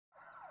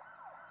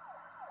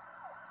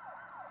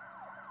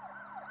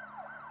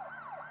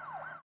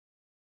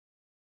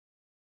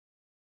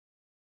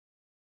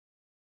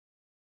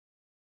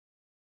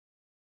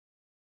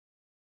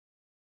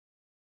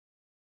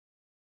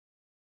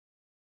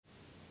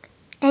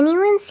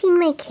haven't seen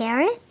my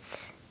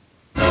carrots?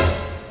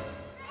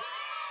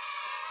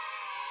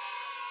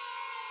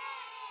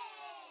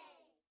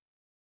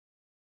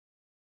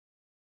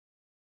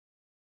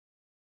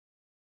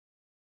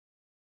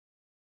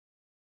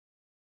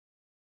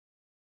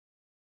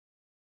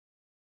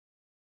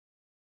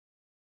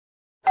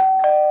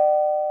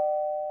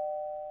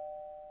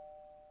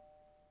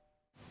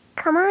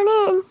 Come on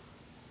in.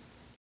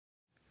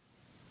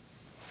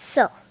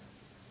 So,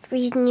 the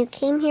reason you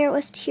came here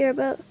was to hear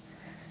about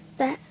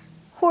that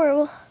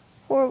horrible,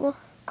 horrible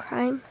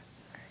crime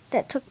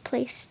that took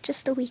place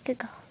just a week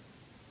ago.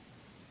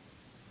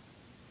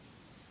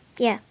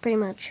 Yeah, pretty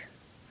much.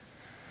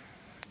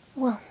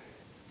 Well,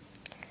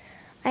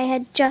 I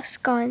had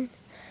just gone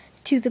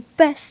to the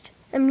best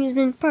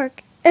amusement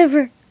park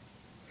ever.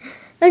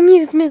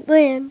 Amusement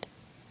Land.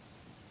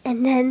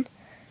 And then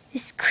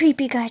this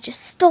creepy guy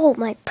just stole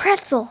my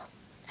pretzel.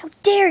 How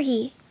dare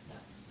he?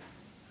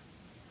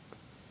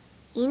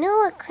 You know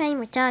what crime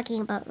we're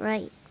talking about,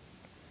 right?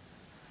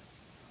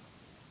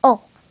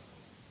 Oh,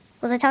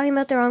 was I talking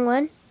about the wrong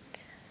one?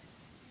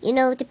 You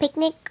know, the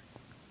picnic?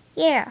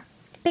 Yeah,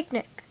 the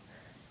picnic.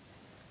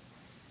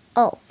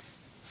 Oh,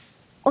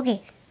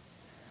 okay.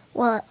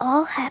 Well, it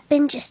all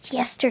happened just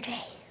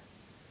yesterday.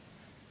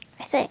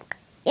 I think.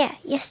 Yeah,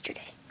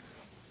 yesterday.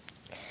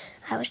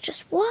 I was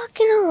just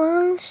walking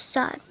along the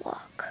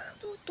sidewalk.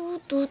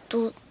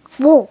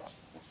 Whoa!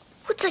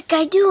 What's that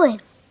guy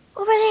doing?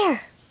 Over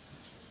there.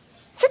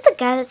 Is that the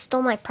guy that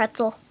stole my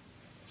pretzel?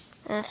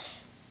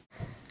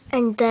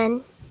 And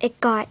then it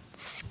got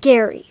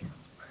scary.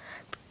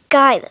 The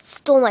guy that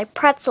stole my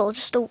pretzel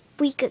just a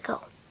week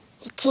ago,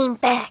 he came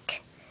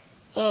back.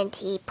 And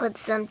he put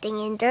something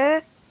in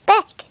their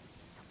bag,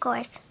 of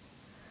course.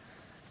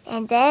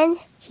 And then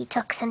he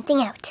took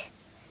something out.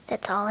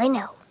 That's all I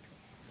know.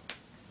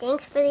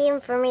 Thanks for the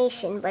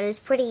information, but it's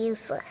pretty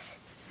useless.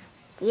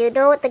 Do you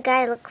know what the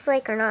guy looks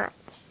like or not?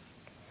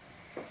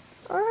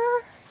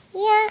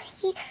 Yeah,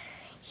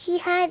 he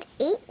had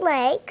 8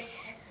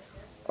 legs,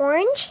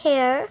 orange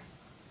hair,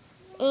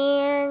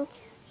 and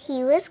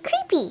he was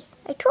creepy.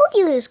 I told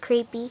you he was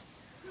creepy.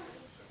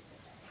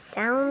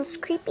 Sounds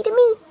creepy to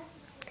me.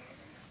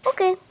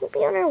 Okay, we'll be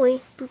on our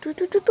way.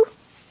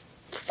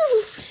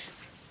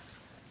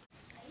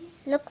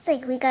 Looks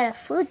like we got a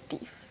food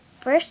thief.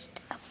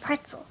 First, a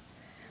pretzel.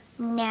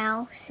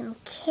 Now, some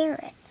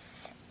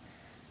carrots.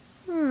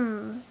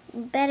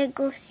 Better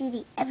go see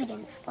the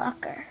evidence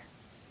locker.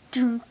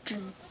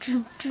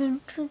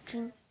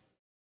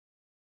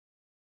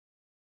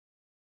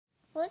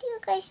 What are you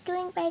guys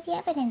doing by the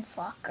evidence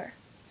locker?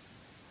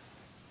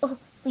 Oh,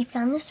 we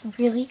found this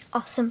really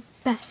awesome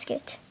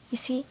basket, you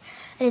see?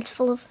 And it's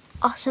full of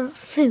awesome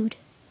food.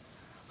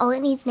 All it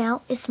needs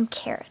now is some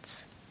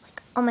carrots.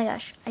 Like, oh my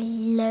gosh, I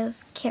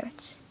love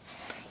carrots.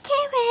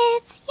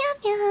 Carrots, yum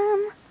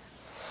yum.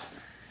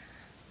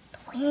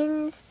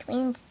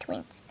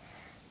 Twins.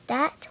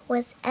 That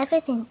was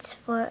evidence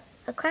for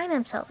a crime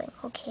I'm solving,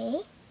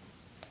 okay?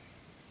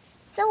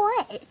 So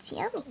what? It's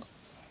yummy.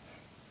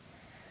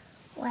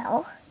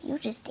 Well, you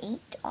just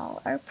ate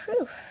all our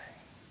proof.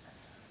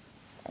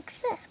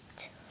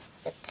 Except,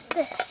 it's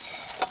this.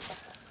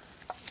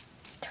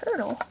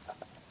 Turtle.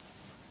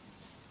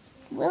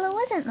 Willow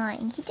wasn't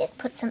lying. He did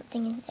put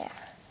something in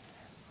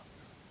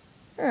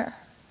there.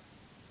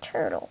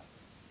 Turtle.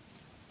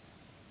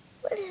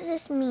 What does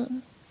this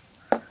mean?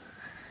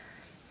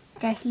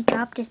 That he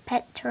dropped his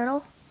pet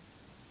turtle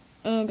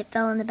and it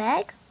fell in the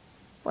bag?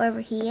 Wherever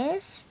he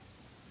is?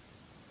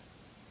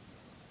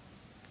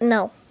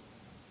 No.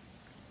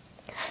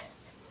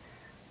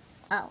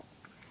 Oh.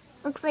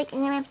 Looks like I'm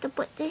gonna have to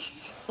put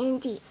this in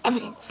the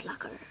evidence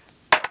locker.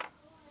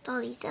 With all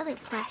these other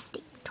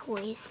plastic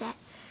toys that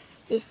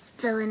this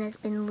villain has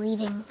been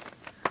leaving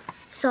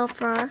so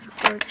far.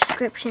 Their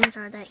descriptions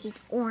are that he's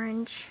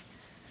orange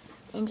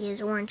and he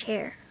has orange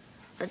hair.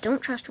 But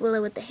don't trust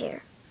Willow with the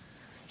hair.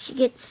 She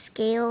gets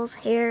scales,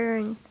 hair,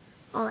 and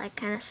all that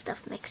kind of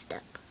stuff mixed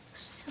up.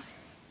 So,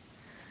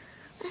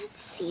 let's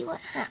see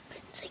what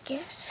happens, I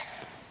guess.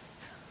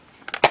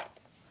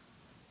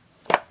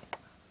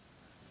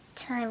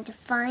 Time to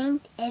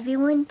find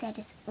everyone that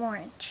is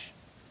orange.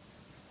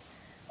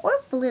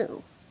 Or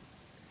blue.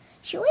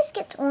 She always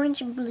gets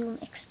orange and blue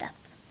mixed up.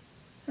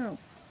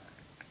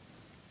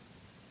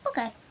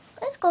 Okay,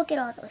 let's go get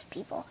all those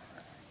people.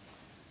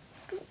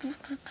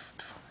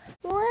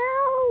 Well.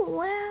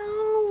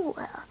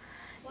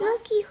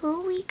 Looky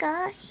who we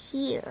got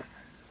here.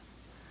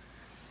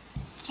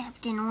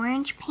 Captain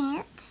Orange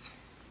Pants.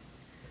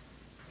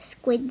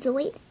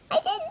 Squidzoid. I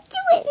didn't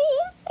do it,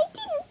 man. I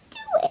didn't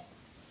do it.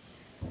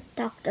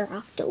 Dr.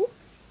 Octo.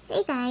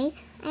 Hey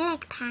guys, I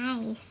like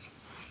pies.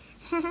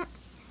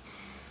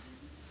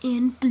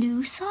 And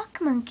Blue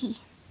Sock Monkey.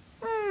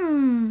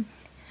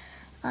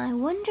 I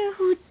wonder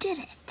who did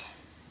it.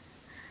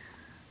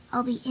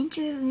 I'll be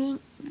interviewing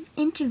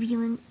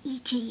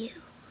each of you.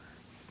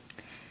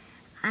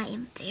 I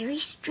am very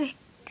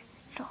strict,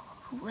 so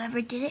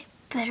whoever did it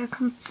better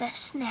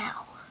confess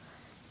now.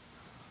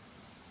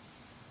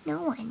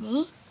 No one,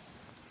 eh?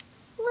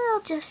 Well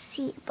We'll just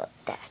see about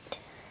that.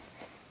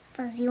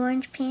 Fuzzy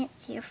Orange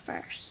Pants, you're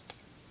first.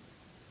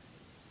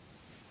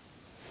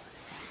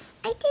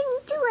 I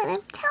didn't do it.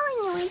 I'm telling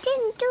you, I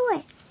didn't do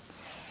it.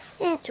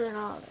 That's what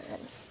all of them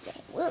say.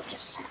 We'll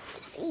just have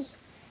to see.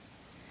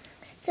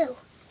 So,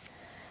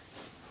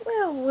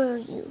 where were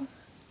you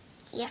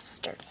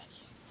yesterday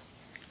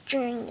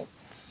during the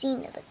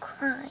scene of the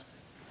crime?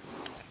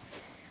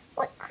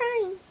 What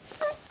crime?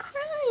 What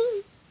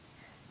crime?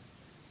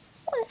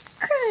 What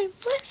crime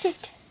was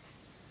it?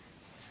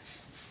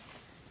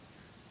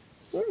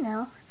 You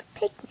know, the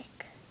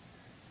picnic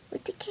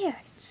with the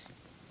carrots.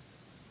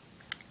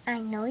 I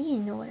know you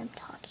know what I'm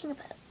talking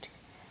about.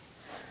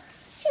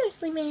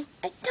 Seriously, man,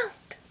 I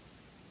don't.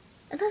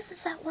 Unless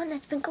it's that one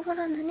that's been going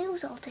on the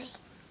news all day.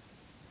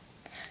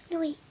 No,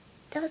 wait,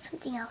 that was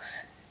something else.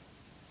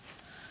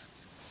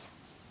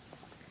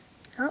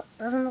 Oh,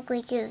 doesn't look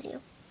like it was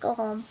you. Go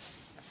home.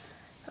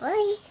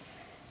 Bye.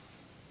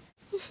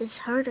 This is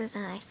harder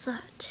than I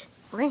thought.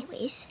 Well,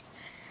 anyways,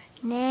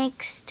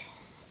 next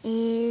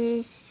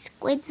is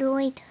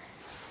Squidzoid.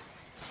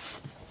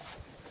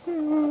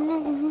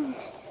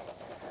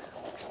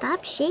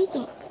 Stop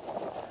shaking.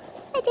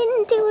 I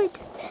didn't do it.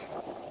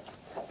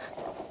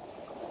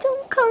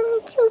 Don't call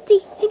me guilty.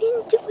 I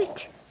didn't do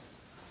it.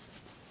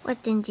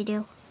 What didn't you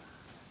do?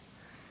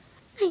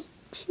 I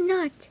did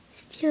not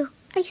steal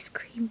ice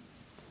cream.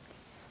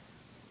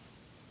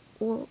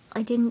 Well,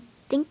 I didn't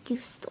think you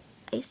stole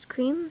ice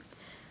cream.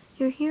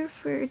 You're here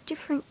for a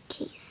different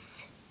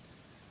case.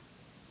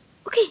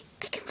 Okay,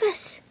 I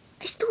confess.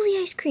 I stole the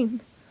ice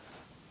cream.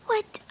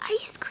 What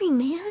ice cream,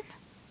 man?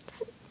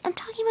 I'm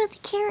talking about the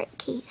carrot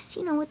case.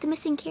 You know, with the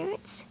missing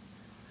carrots.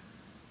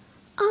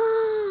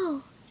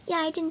 Oh, yeah,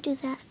 I didn't do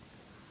that.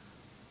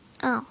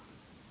 Oh,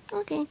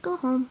 okay, go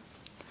home.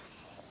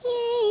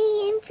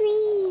 Yay, I'm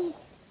free.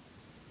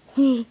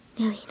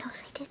 Now he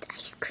knows I did the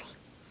ice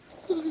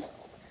cream.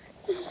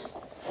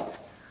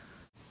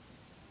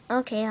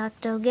 Okay,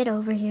 Octo, get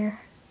over here.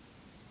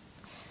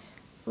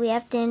 We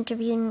have to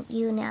interview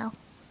you now.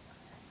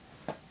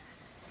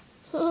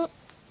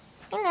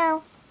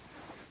 Hello.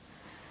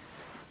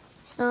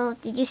 So,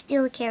 did you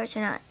steal the carrots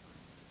or not?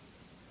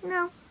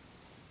 No.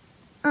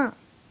 Oh.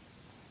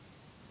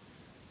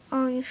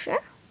 Are you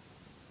sure?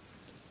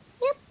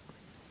 Yep.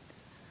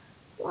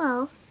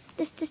 Well,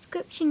 this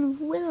description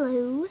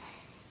Willow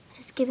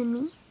has given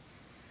me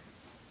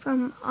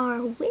from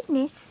our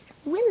witness,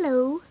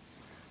 Willow,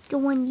 the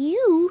one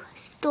you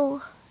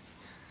stole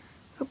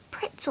her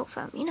pretzel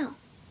from, you know,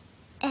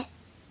 at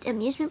the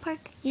amusement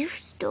park. You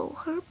stole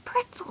her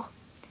pretzel.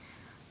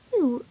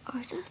 You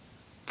are the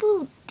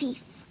food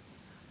thief.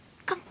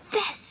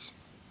 Confess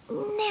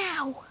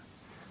now,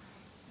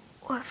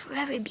 or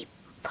forever be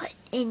put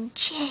in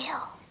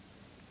jail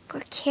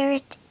for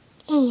carrot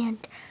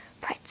and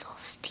pretzel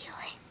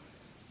stealing.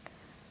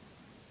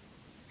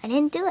 I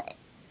didn't do it.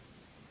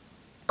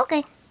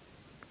 Okay.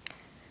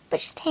 But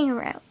just hang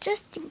around,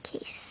 just in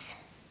case.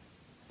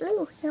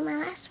 Blue, you're my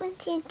last one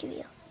to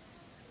interview.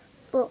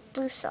 Well,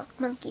 Blue Sock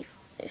Monkey,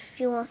 if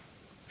you want,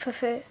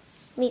 prefer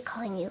me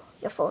calling you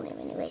your full name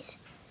anyways.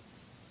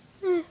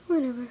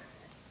 Whatever.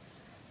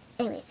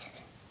 Anyways,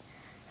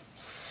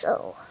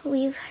 so,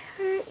 you've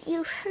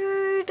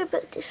heard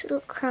about this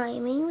little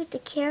crime, eh, with the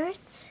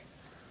carrots?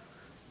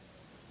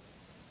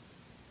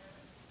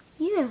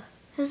 Yeah,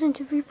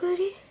 hasn't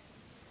everybody?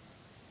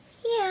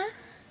 Yeah.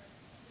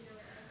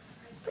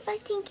 But I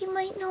think you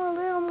might know a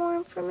little more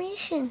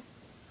information.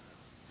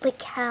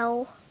 Like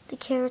how the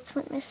carrots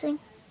went missing.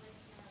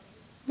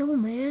 No,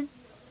 man.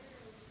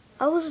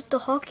 I was at the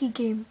hockey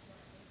game.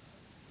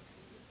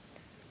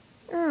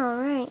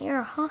 Alright, you're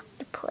a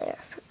hockey player.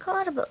 I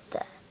forgot about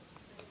that.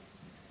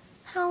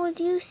 How would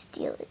you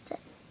steal it then?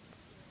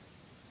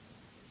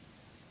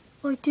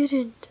 I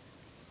didn't.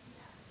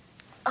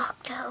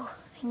 Octo,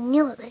 I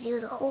knew it was you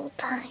the whole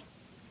time.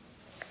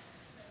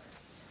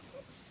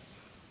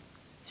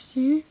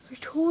 See? I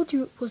told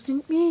you it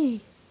wasn't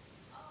me.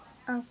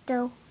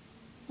 Octo,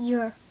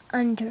 you're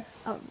under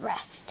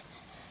arrest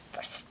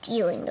for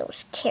stealing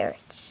those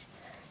carrots.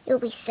 You'll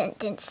be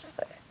sentenced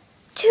for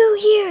 2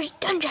 years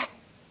dungeon.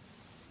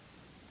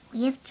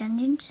 We have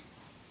dungeons?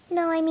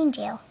 No, I mean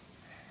jail.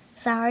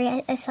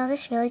 Sorry, I saw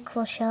this really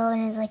cool show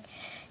and it was like,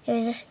 there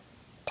was this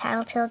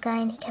tattletale guy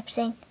and he kept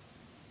saying,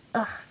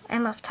 ugh,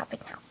 I'm off topic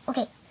now.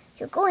 Okay,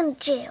 you're going to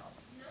jail.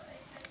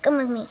 Come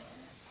with me.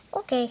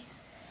 Okay.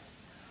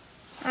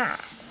 Ah.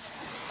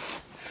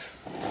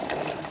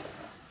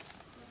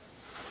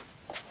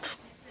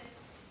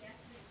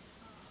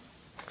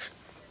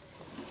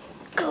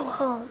 Go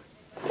home.